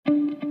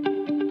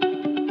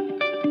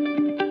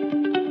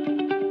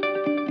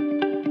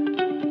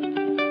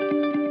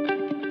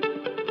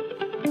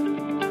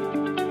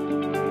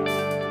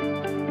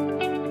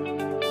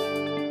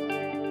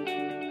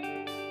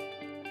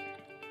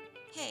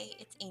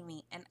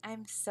Amy, and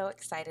I'm so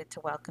excited to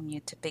welcome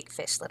you to Big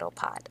Fish Little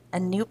Pod, a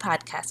new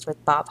podcast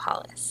with Bob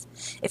Hollis.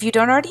 If you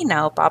don't already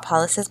know, Bob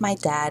Hollis is my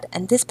dad,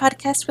 and this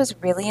podcast was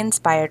really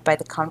inspired by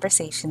the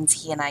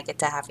conversations he and I get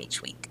to have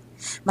each week.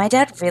 My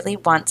dad really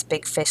wants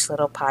Big Fish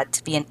Little Pod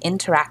to be an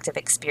interactive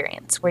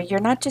experience where you're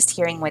not just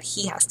hearing what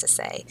he has to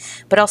say,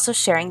 but also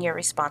sharing your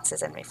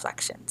responses and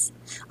reflections.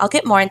 I'll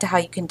get more into how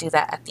you can do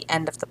that at the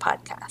end of the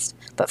podcast.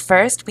 But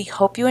first, we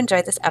hope you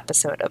enjoy this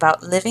episode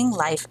about living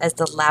life as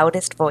the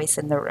loudest voice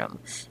in the room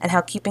and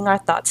how keeping our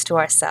thoughts to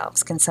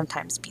ourselves can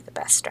sometimes be the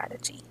best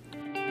strategy.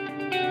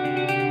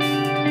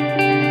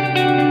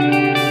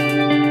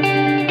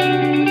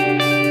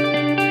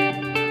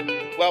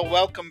 Well,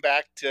 welcome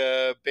back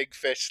to Big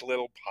Fish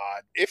Little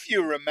Pod. If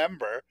you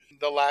remember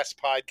the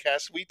last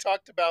podcast, we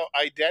talked about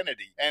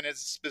identity, and it's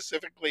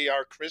specifically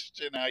our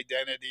Christian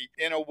identity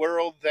in a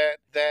world that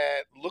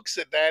looks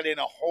at that in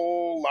a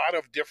whole lot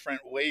of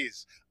different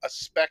ways, a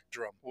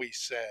spectrum, we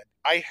said.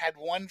 I had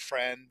one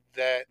friend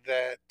that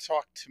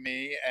talked to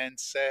me and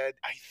said,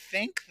 I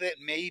think that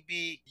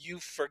maybe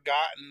you've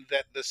forgotten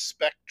that the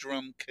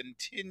spectrum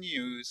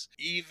continues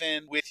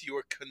even with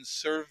your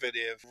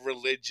conservative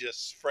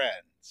religious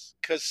friends.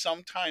 Because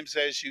sometimes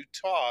as you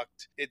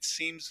talked, it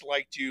seems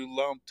like you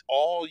lumped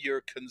all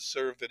your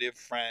conservative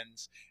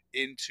friends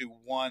into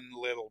one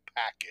little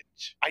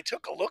package. I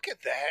took a look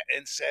at that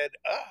and said,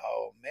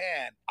 oh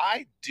man,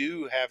 I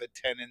do have a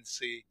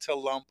tendency to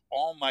lump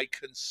all my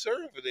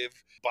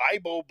conservative,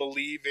 Bible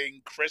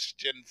believing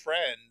Christian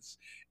friends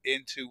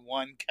into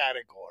one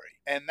category.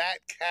 And that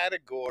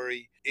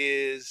category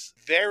is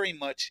very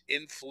much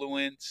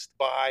influenced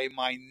by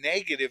my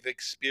negative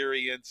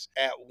experience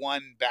at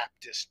one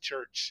Baptist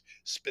church,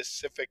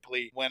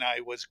 specifically when I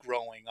was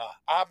growing up.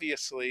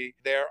 Obviously,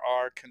 there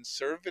are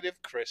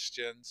conservative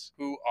Christians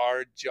who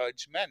are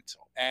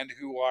judgmental and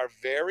who are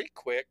very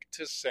quick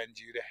to send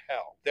you to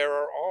hell. There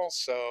are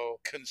also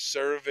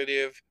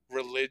conservative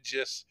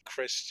religious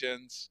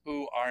Christians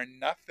who are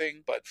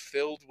nothing but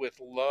filled with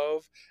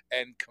love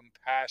and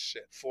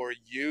compassion for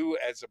you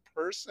as a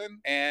person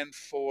and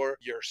for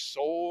your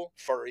soul,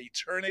 for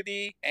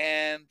eternity,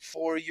 and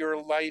for your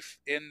life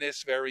in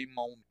this very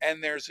moment.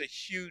 And there's a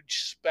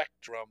huge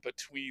spectrum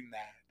between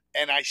that.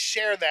 And I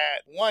share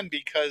that, one,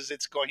 because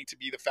it's going to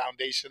be the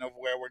foundation of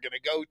where we're going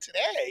to go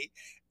today,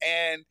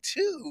 and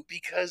two,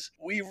 because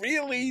we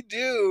really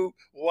do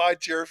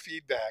want your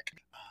feedback.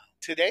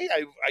 Today,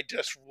 I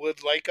just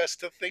would like us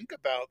to think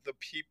about the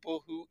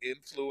people who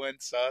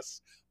influence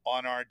us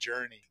on our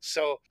journey.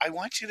 So I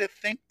want you to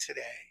think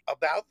today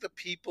about the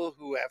people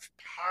who have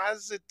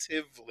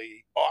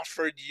positively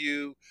offered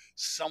you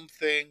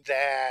something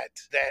that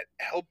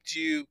helped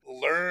you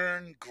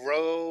learn,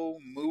 grow,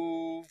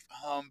 move,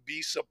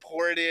 be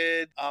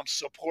supported,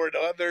 support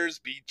others,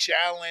 be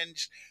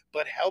challenged,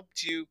 but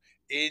helped you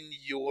in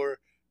your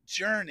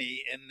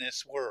journey in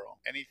this world.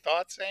 Any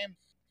thoughts, Aim?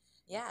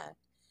 Yeah,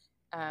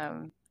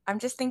 I'm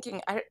just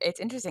thinking, it's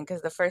interesting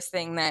because the first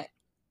thing that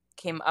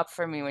came up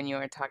for me when you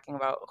were talking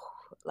about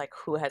like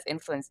who has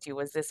influenced you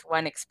was this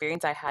one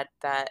experience I had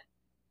that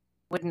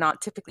would not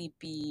typically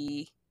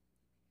be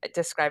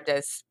described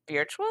as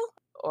spiritual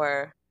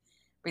or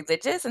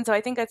religious. And so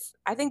I think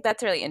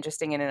that's really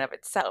interesting in and of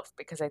itself,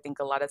 because I think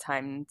a lot of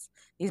times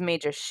these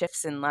major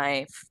shifts in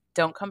life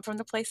don't come from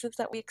the places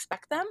that we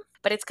expect them.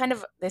 But it's kind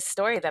of this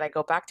story that I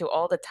go back to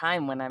all the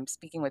time when I'm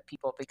speaking with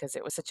people, because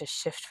it was such a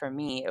shift for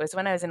me. It was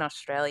when I was in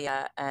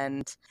Australia,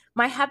 and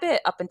my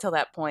habit up until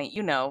that point,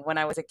 when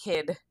I was a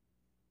kid,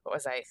 what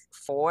was I,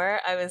 4?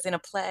 I was in a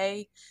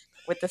play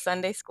with the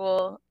Sunday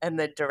school, and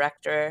the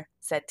director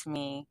said to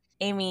me,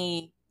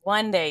 Amy,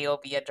 one day you'll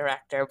be a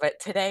director, but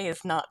today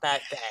is not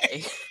that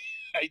day.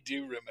 I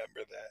do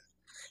remember that.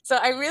 So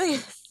I really,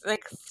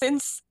 like,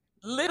 since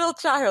little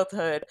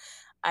childhood,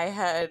 I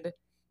had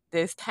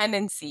this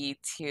tendency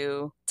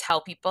to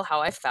tell people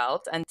how I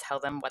felt and tell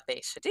them what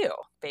they should do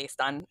based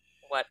on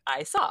what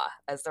I saw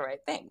as the right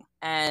thing.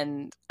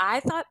 And I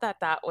thought that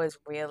that was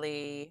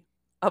really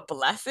a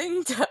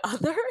blessing to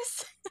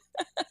others.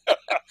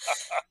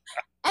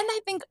 And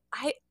I think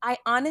I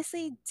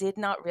honestly did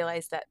not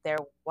realize that there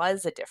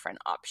was a different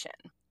option.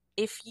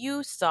 If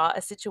you saw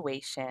a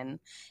situation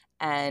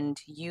and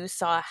you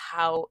saw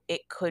how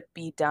it could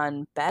be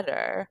done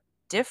better,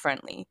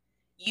 differently,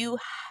 you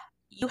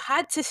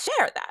had to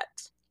share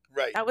that.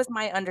 Right. That was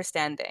my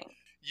understanding.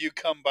 You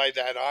come by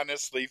that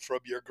honestly from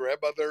your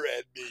grandmother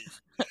and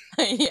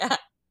me. Yeah.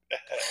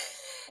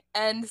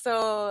 And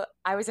so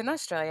I was in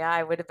Australia.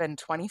 I would have been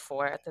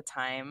 24 at the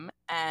time,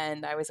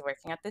 and I was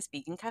working at this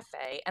vegan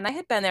cafe. And I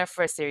had been there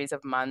for a series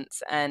of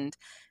months. And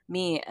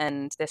me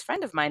and this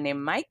friend of mine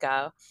named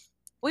Micah,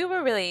 we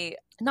were really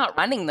not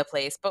running the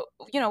place, but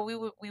we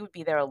would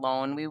be there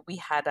alone. We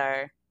had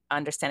our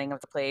understanding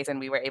of the place, and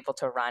we were able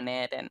to run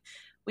it, and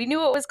we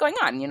knew what was going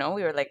on.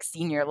 We were like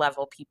senior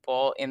level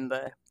people in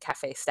the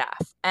cafe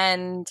staff.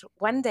 And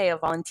one day a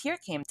volunteer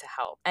came to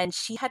help, and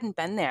she hadn't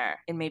been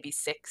there in maybe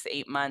 6,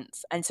 8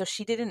 months, and so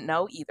she didn't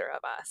know either of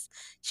us.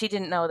 She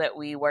didn't know that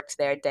we worked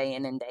there day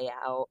in and day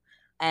out.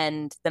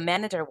 and the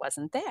manager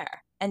wasn't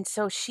there. And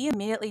so she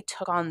immediately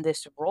took on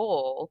this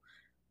role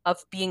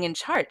of being in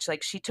charge.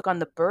 Like, she took on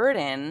the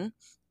burden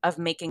of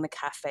making the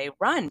cafe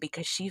run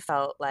because she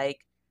felt like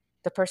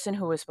the person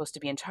who was supposed to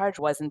be in charge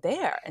wasn't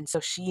there. And so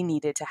she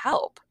needed to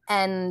help.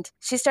 And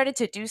she started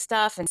to do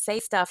stuff and say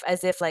stuff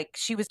as if like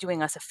she was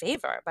doing us a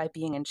favor by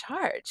being in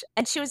charge.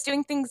 And she was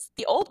doing things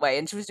the old way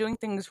and she was doing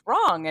things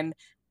wrong. And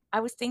I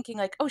was thinking,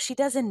 like, oh, she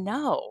doesn't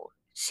know.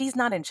 She's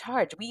not in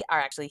charge. We are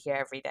actually here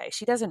every day.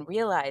 She doesn't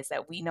realize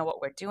that we know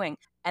what we're doing.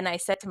 And I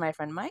said to my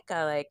friend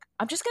Micah, like,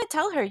 I'm just going to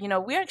tell her,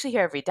 we're actually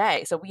here every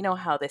day. So we know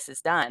how this is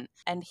done.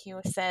 And he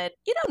said,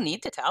 you don't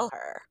need to tell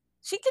her.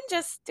 She can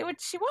just do what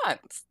she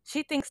wants.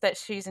 She thinks that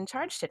she's in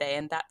charge today,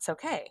 and that's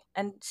okay.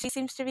 And she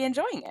seems to be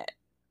enjoying it.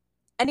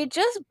 And it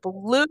just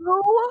blew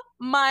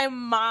my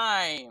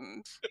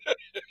mind.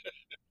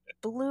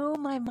 Blew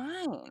my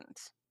mind.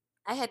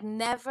 I had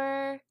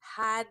never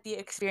had the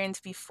experience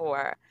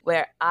before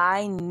where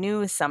I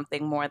knew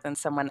something more than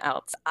someone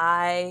else.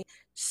 I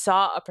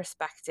saw a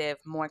perspective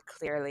more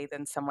clearly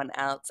than someone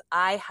else.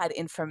 I had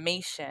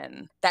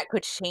information that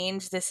could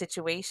change the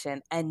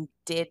situation and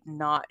did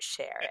not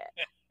share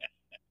it.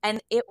 And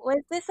it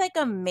was this like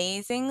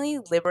amazingly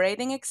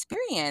liberating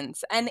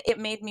experience. And it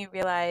made me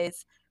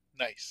realize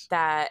Nice.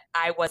 that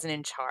I wasn't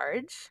in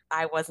charge.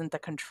 I wasn't the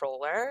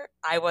controller.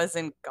 I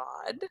wasn't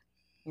God,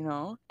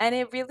 and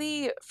it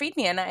really freed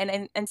me.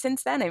 And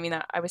since then, I mean,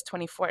 I was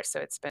 24, so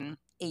it's been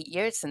 8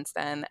 years since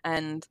then.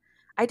 And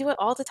I do it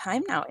all the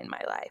time now in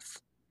my life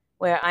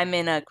where I'm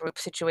in a group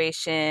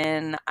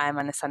situation, I'm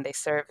on a Sunday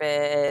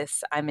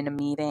service, I'm in a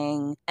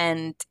meeting,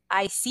 and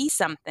I see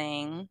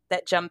something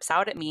that jumps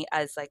out at me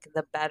as like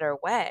the better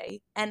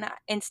way. And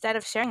instead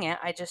of sharing it,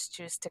 I just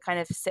choose to kind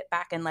of sit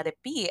back and let it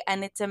be.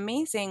 And it's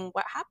amazing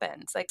what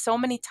happens. Like, so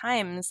many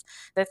times,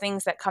 the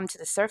things that come to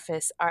the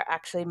surface are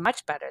actually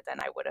much better than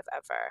I would have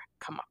ever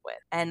come up with.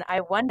 And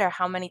I wonder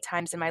how many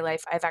times in my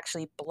life I've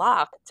actually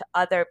blocked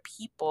other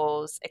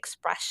people's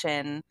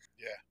expression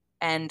Yeah.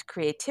 and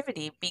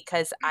creativity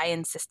because I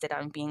insisted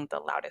on being the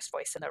loudest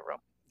voice in the room.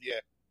 Yeah.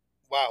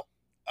 Wow.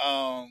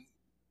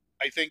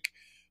 I think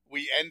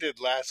we ended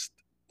last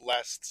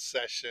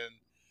session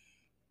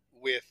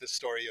with the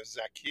story of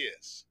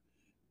Zacchaeus,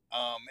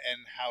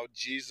 and how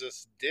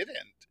Jesus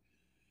didn't,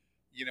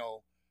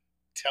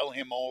 tell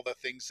him all the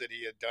things that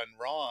he had done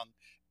wrong,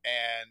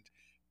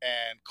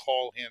 and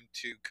call him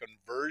to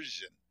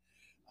conversion.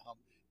 Um,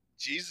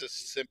 Jesus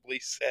simply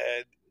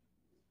said,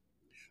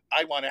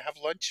 "I want to have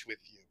lunch with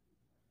you,"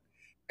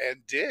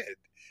 and did,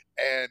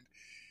 and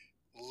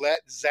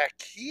let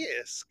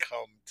Zacchaeus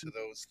come to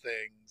those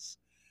things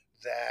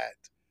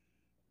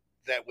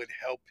that would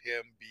help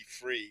him be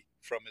free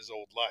from his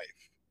old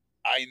life.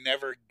 I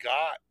never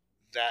got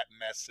that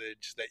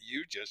message that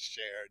you just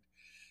shared,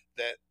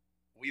 that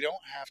we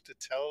don't have to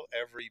tell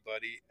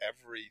everybody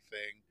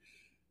everything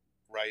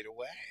right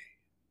away.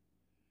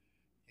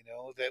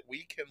 That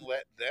we can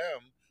let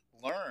them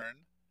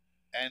learn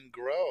and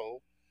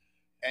grow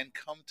and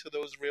come to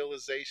those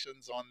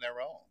realizations on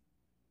their own.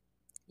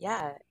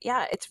 Yeah,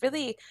 yeah. It's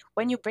really,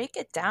 when you break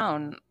it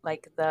down,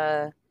 like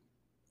the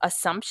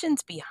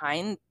assumptions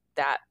behind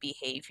that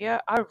behavior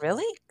are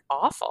really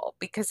awful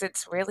because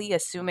it's really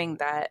assuming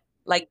that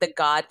like the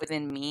God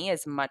within me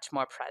is much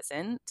more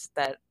present,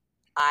 that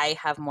I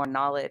have more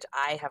knowledge,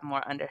 I have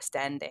more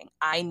understanding.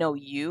 I know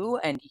you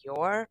and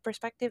your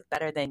perspective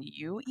better than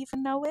you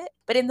even know it.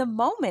 But in the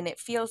moment, it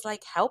feels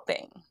like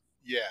helping.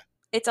 Yeah.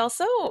 It's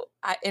also,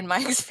 in my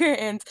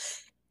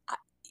experience,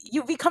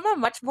 you become a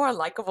much more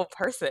likable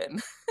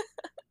person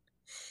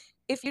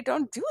if you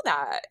don't do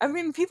that. I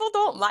mean, people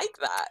don't like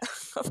that,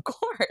 of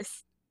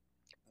course.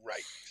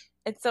 Right.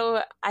 And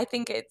so I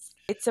think it's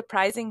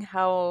surprising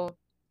how,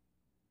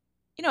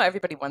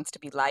 everybody wants to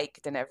be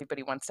liked and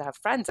everybody wants to have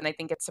friends. And I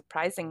think it's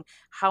surprising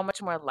how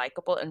much more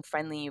likable and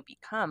friendly you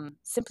become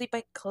simply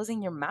by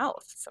closing your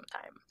mouth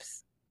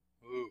sometimes.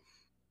 Ooh,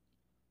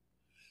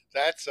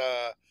 that's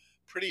a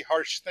pretty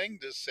harsh thing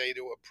to say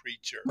to a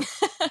preacher.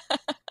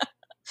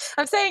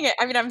 I'm saying it,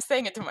 I mean, I'm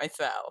saying it to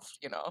myself.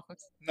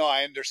 No,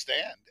 I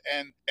understand.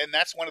 And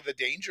that's one of the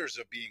dangers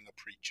of being a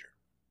preacher.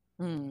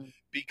 Hmm.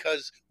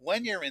 Because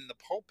when you're in the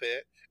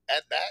pulpit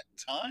at that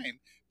time,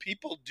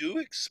 people do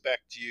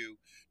expect you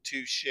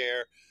to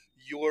share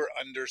your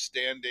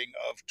understanding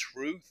of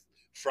truth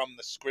from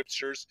the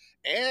scriptures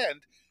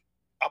and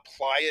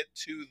apply it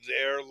to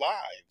their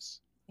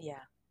lives.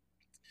 Yeah.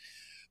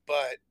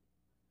 But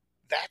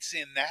that's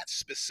in that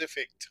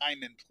specific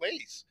time and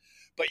place.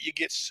 But you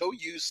get so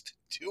used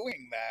to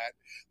doing that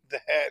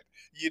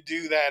you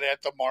do that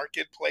at the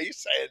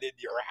marketplace and in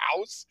your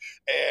house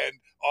and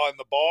on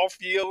the ball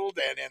field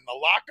and in the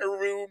locker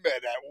room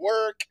and at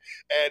work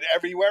and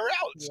everywhere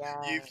else.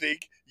 You Yeah.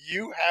 think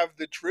you have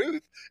the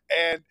truth,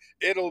 and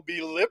it'll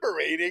be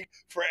liberating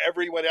for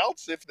everyone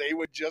else if they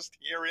would just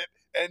hear it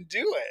and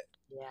do it.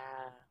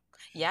 Yeah.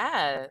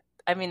 Yeah.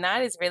 I mean,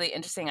 that is really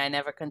interesting. I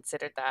never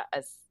considered that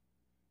as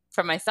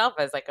for myself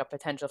as like a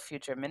potential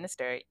future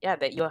minister. Yeah,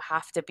 that you'll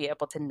have to be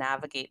able to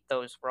navigate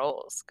those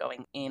roles,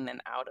 going in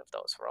and out of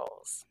those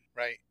roles.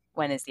 Right.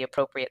 when is the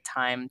appropriate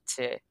time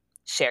to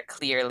share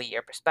clearly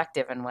your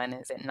perspective and when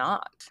is it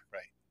not.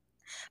 Right.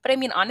 But I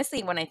mean,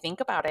 honestly, when I think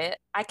about it,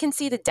 I can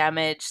see the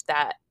damage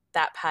that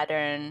that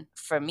pattern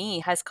for me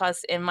has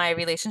caused in my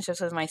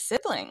relationships with my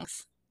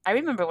siblings. I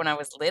remember when I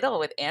was little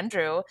with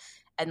Andrew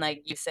and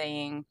like you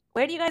saying,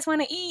 "Where do you guys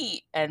want to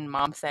eat?" And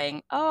mom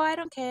saying, "Oh, I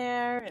don't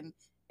care." And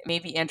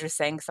maybe Andrew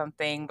saying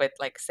something, but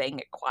like saying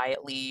it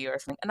quietly or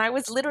something. And I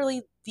was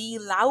literally the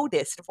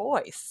loudest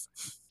voice.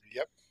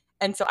 Yep.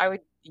 And so I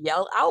would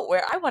yell out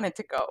where I wanted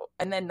to go.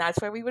 And then that's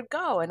where we would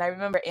go. And I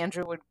remember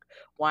Andrew would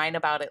whine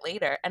about it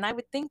later. And I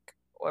would think,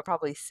 or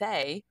probably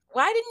say,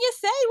 why didn't you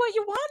say what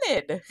you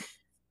wanted?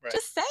 Right.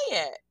 Just say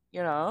it,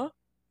 you know?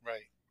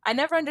 Right. I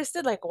never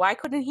understood, like, why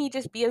couldn't he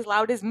just be as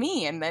loud as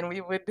me? And then we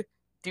would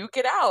duke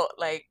it out.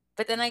 Like,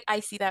 but then I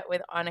see that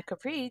with Anna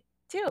Capri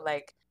too.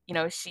 Like,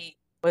 she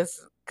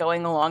was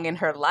going along in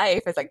her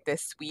life as like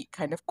this sweet,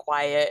 kind of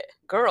quiet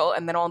girl.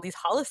 And then all these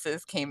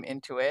Hollises came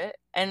into it.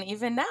 And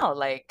even now,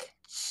 like,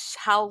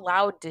 how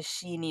loud does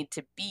she need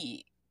to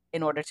be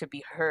in order to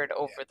be heard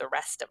over Yeah. the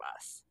rest of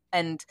us?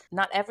 And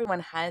not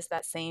everyone has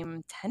that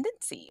same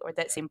tendency or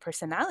that same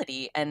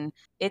personality. And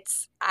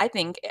I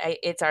think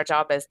it's our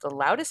job as the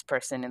loudest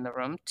person in the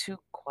room to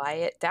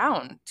quiet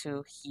down,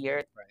 to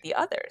hear Right. the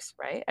others,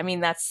 right? I mean,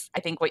 that's, I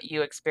think, what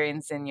you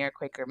experienced in your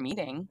Quaker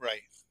meeting.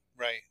 Right.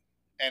 Right.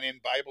 And in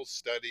Bible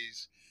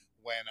studies,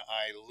 when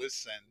I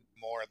listen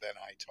more than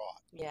I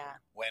talk, Yeah.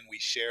 when we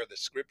share the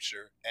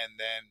scripture, and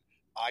then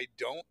I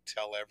don't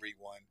tell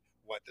everyone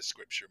what the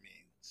scripture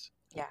means,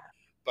 Yeah.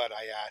 but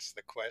I ask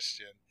the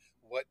question,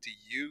 what do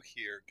you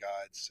hear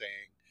God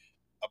saying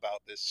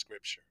about this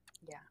scripture?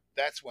 Yeah.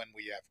 That's when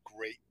we have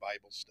great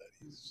Bible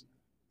studies.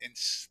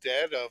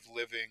 Instead of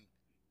living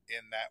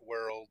in that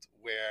world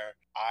where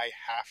I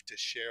have to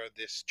share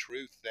this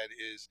truth that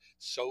is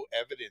so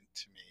evident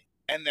to me.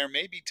 And there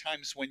may be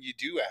times when you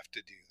do have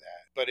to do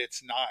that, but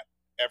it's not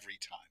every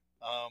time.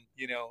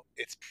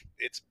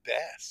 It's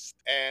best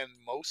and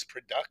most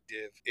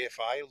productive if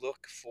I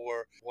look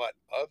for what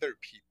other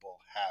people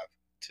have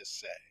to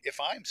say. If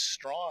I'm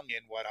strong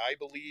in what I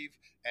believe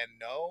and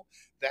know,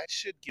 that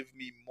should give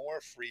me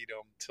more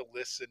freedom to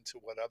listen to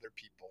what other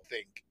people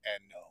think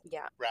and know,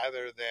 Yeah.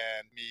 rather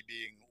than me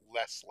being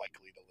less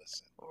likely to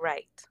listen.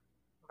 Right.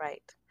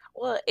 Right.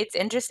 Well, it's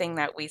interesting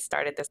that we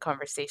started this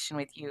conversation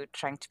with you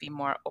trying to be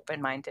more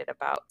open minded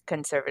about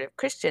conservative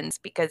Christians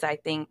because I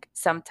think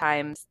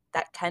sometimes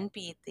that can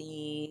be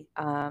the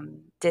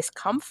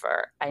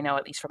discomfort, I know,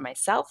 at least for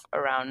myself,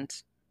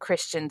 around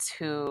Christians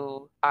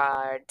who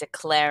are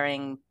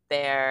declaring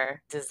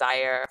their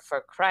desire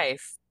for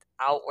Christ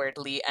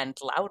outwardly and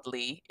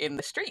loudly in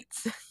the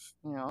streets.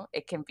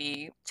 It can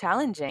be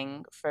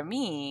challenging for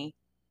me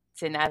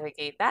to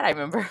navigate that. I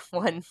remember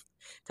one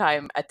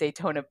time at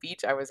Daytona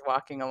Beach, I was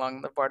walking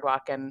along the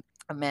boardwalk and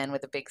a man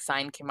with a big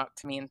sign came up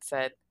to me and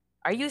said,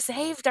 "Are you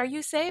saved? Are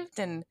you saved?"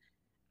 And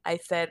I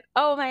said,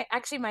 "Oh, my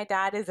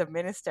dad is a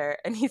minister."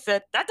 And he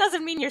said, "That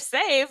doesn't mean you're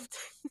saved."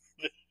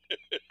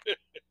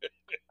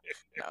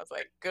 And I was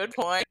like, "Good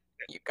point.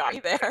 You got me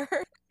there."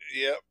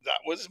 Yep,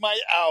 that was my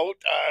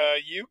out.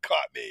 You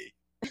caught me.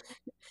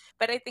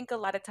 But I think a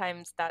lot of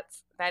times that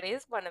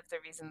is one of the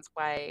reasons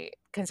why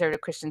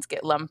conservative Christians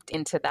get lumped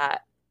into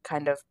that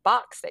kind of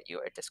box that you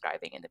were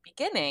describing in the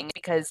beginning,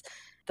 because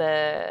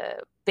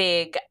the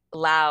big,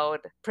 loud,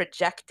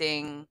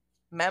 projecting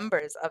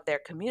members of their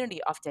community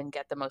often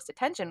get the most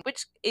attention,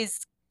 which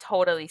is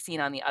totally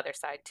seen on the other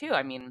side too.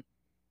 I mean,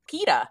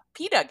 PETA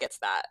gets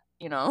that,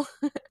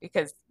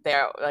 because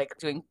they're like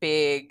doing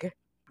big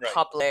Right,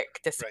 public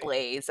right,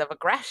 displays of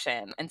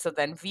aggression. And so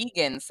then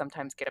vegans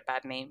sometimes get a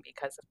bad name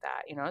because of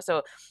that.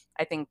 So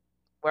I think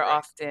we're right,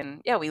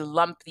 often, yeah, we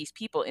lump these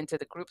people into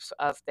the groups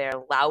of their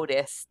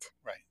loudest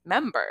right,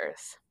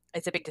 members.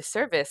 It's a big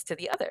disservice to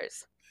the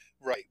others.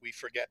 right. We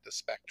forget the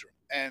spectrum.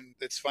 And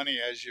it's funny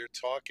as you're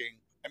talking.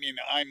 I mean,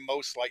 I'm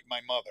most like my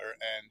mother,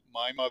 and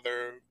my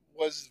mother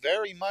was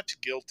very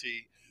much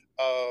guilty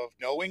of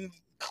knowing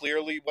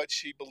clearly what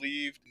she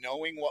believed,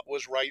 knowing what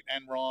was right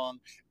and wrong,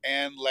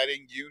 and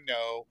letting you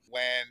know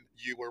when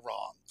you were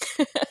wrong.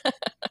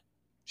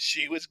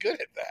 She was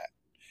good at that.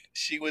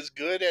 She was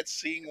good at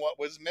seeing what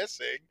was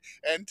missing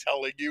and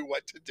telling you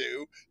what to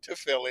do to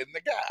fill in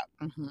the gap.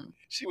 Mm-hmm.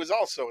 She was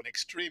also an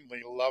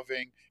extremely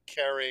loving,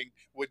 caring,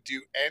 would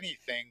do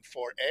anything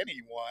for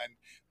anyone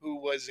who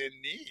was in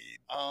need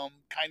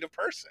kind of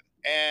person.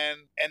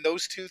 And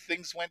those two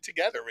things went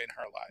together in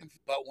her life.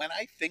 But when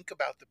I think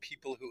about the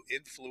people who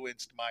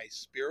influenced my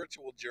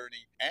spiritual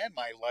journey and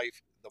my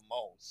life the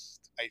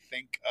most, I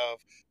think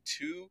of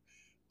two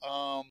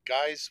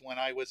guys when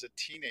I was a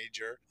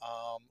teenager,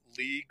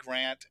 Lee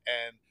Grant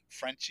and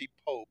Frenchie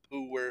Pope,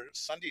 who were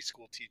Sunday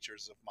school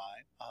teachers of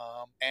mine,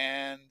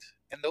 and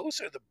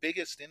those are the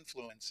biggest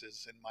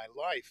influences in my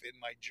life, in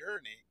my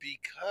journey,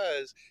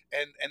 because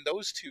and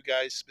those two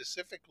guys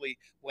specifically,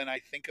 when I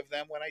think of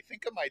them, when I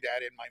think of my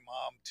dad and my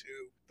mom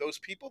too, those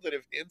people that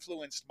have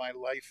influenced my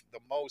life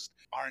the most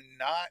are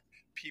not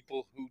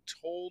people who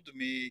told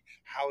me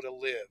how to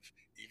live,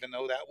 even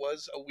though that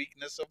was a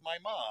weakness of my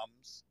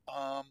mom's.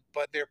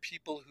 But they're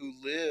people who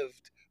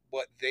lived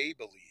what they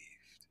believed.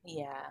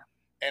 Yeah.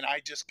 And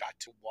I just got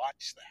to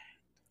watch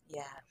that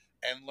Yeah.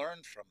 and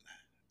learn from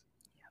that.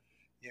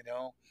 You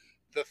know,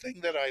 the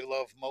thing that I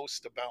love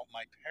most about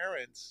my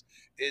parents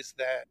is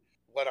that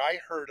what I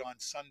heard on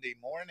Sunday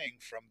morning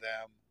from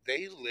them,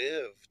 they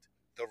lived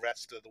the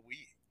rest of the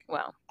week.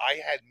 Well,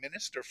 I had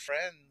minister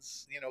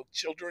friends,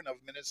 children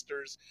of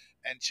ministers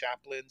and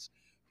chaplains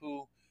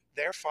who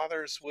their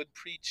fathers would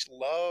preach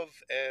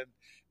love and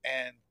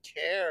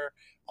care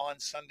on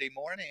Sunday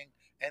morning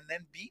and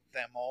then beat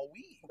them all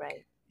week.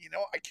 right.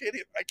 I can't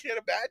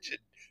imagine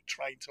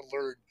trying to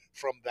learn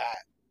from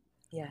that.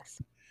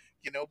 Yes.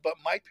 But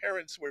my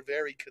parents were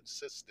very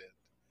consistent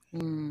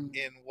Mm.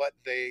 in what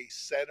they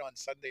said on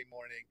Sunday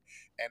morning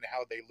and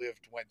how they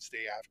lived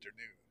Wednesday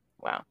afternoon.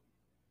 Wow.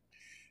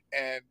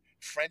 And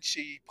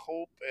Frenchie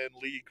Pope and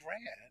Lee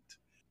Grant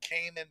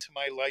came into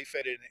my life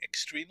at an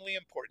extremely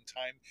important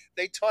time.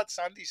 They taught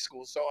Sunday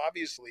school, so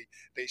obviously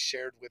they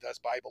shared with us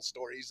Bible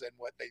stories and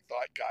what they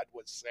thought God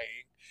was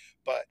saying.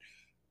 But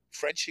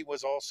Frenchie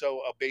was also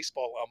a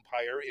baseball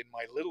umpire in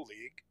my little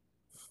league,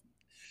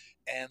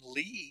 and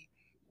Lee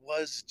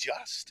was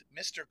just,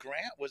 Mr.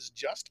 Grant was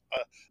just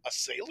a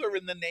sailor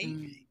in the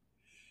Navy.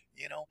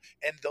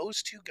 And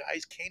those two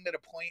guys came at a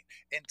point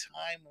in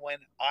time when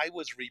I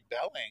was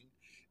rebelling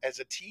as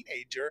a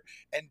teenager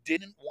and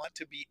didn't want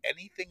to be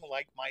anything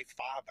like my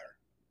father.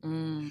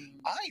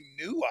 I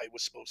knew I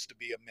was supposed to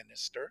be a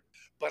minister,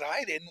 but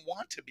I didn't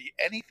want to be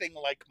anything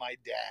like my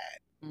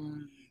dad.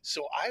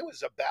 So I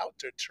was about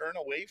to turn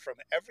away from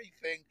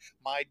everything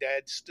my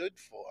dad stood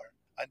for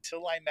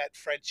until I met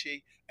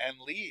Frenchie and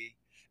Lee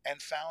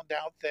and found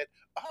out that,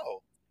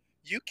 oh,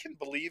 you can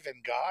believe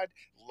in God,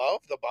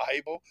 love the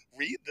Bible,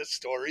 read the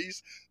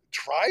stories,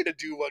 try to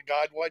do what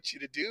God wants you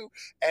to do,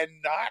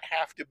 and not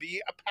have to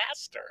be a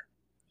pastor.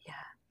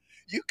 Yeah.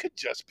 You could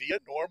just be a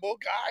normal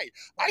guy.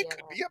 I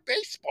could be a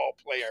baseball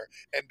player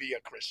and be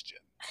a Christian.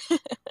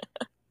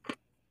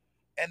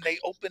 And they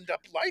opened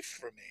up life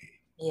for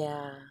me.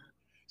 Yeah.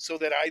 So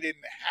that I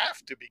didn't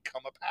have to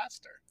become a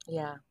pastor.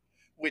 Yeah.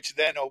 Which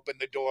then opened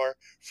the door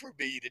for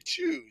me to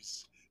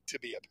choose to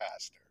be a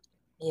pastor.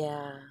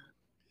 Yeah.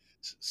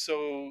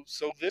 So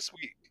this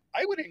week,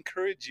 I would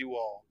encourage you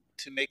all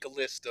to make a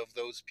list of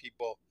those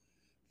people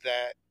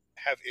that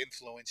have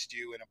influenced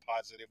you in a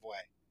positive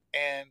way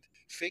and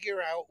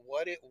figure out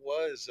what it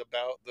was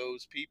about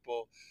those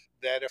people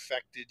that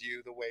affected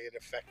you the way it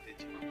affected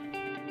you.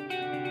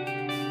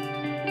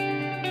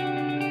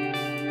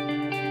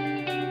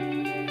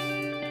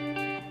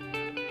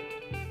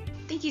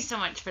 Thank you so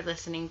much for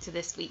listening to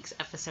this week's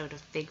episode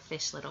of Big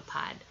Fish Little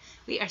Pod.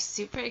 We are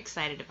super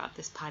excited about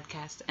this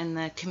podcast and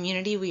the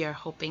community we are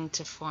hoping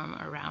to form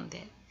around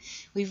it.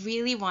 We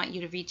really want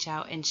you to reach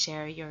out and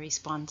share your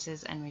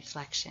responses and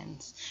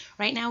reflections.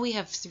 Right now we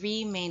have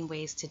 3 main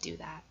ways to do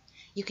that.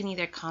 You can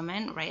either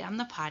comment right on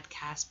the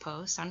podcast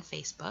post on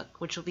Facebook,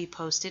 which will be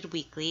posted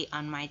weekly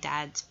on my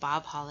dad's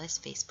Bob Hollis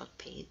Facebook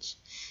page.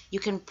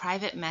 You can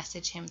private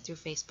message him through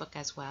Facebook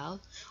as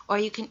well, or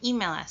you can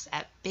email us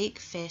at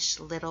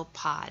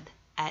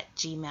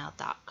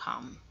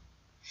bigfishlittlepod@gmail.com.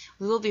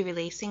 We will be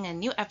releasing a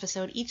new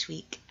episode each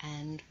week,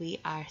 and we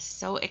are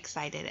so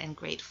excited and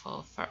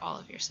grateful for all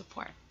of your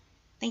support.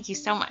 Thank you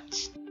so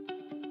much.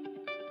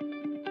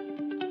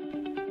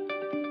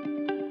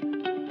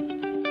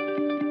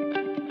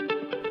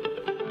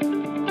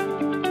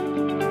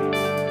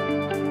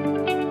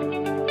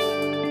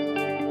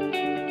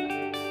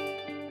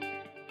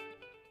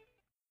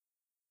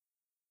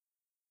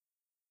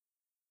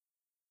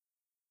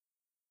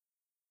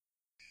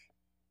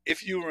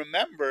 If you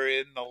remember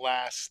in the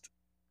last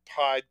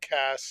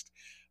podcast,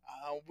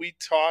 we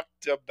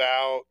talked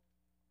about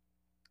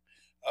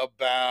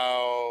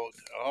oh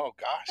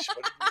gosh, what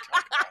did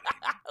we talk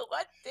about?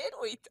 What did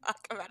we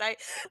talk about? I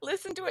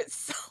listened to it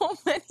so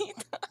many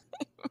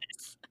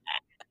times.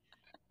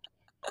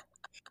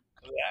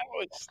 That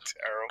was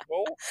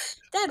terrible.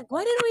 Dad,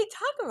 what did we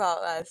talk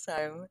about last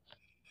time?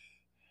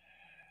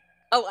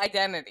 Oh,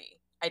 identity.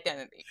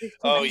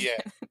 Oh yeah.